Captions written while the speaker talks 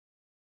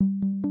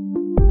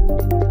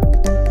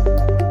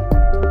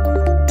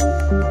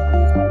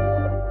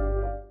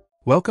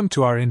Welcome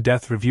to our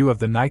in-depth review of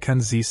the Nikon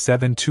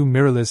Z7 II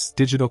mirrorless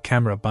digital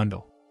camera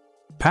bundle.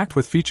 Packed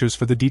with features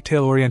for the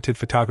detail-oriented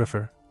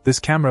photographer, this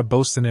camera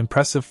boasts an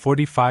impressive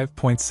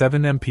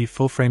 45.7MP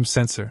full-frame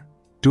sensor,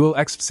 dual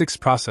X6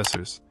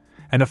 processors,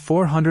 and a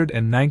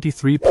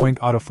 493-point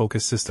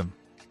autofocus system.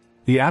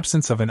 The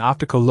absence of an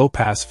optical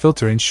low-pass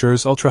filter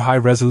ensures ultra-high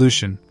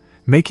resolution,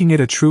 making it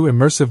a true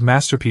immersive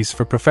masterpiece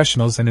for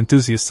professionals and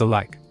enthusiasts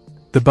alike.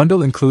 The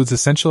bundle includes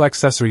essential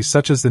accessories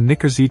such as the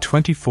Nikon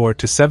Z24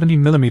 to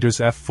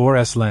 70mm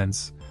f4.S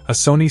lens, a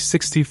Sony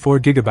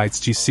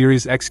 64GB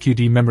G-Series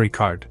XQD memory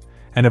card,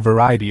 and a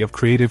variety of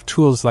creative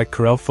tools like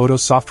Corel Photo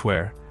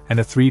software and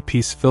a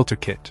 3-piece filter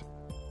kit.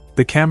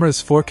 The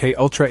camera's 4K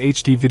Ultra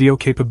HD video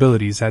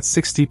capabilities at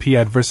 60p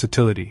add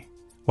versatility,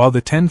 while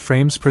the 10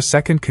 frames per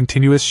second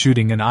continuous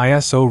shooting and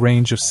ISO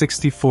range of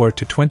 64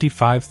 to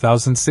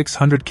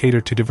 25,600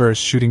 cater to diverse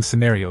shooting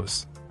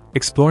scenarios.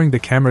 Exploring the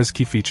camera's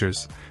key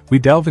features, we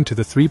delve into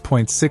the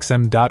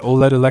 3.6M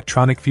OLED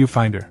electronic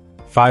viewfinder,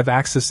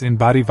 5-axis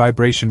in-body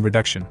vibration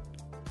reduction,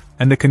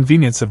 and the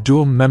convenience of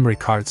dual memory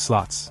card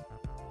slots.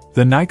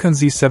 The Nikon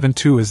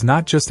Z7 II is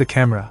not just a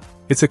camera,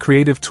 it's a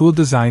creative tool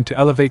designed to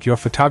elevate your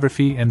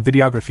photography and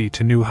videography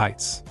to new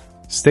heights.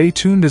 Stay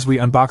tuned as we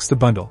unbox the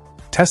bundle,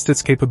 test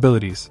its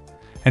capabilities,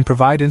 and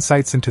provide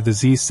insights into the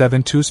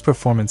Z7 II's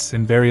performance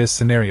in various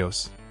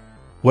scenarios.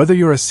 Whether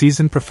you're a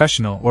seasoned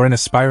professional or an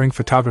aspiring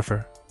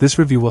photographer, this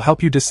review will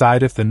help you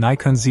decide if the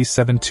Nikon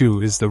Z7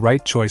 II is the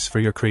right choice for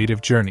your creative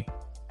journey.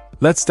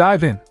 Let's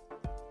dive in.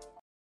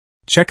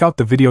 Check out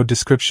the video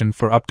description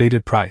for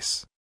updated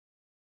price.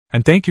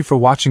 And thank you for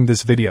watching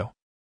this video.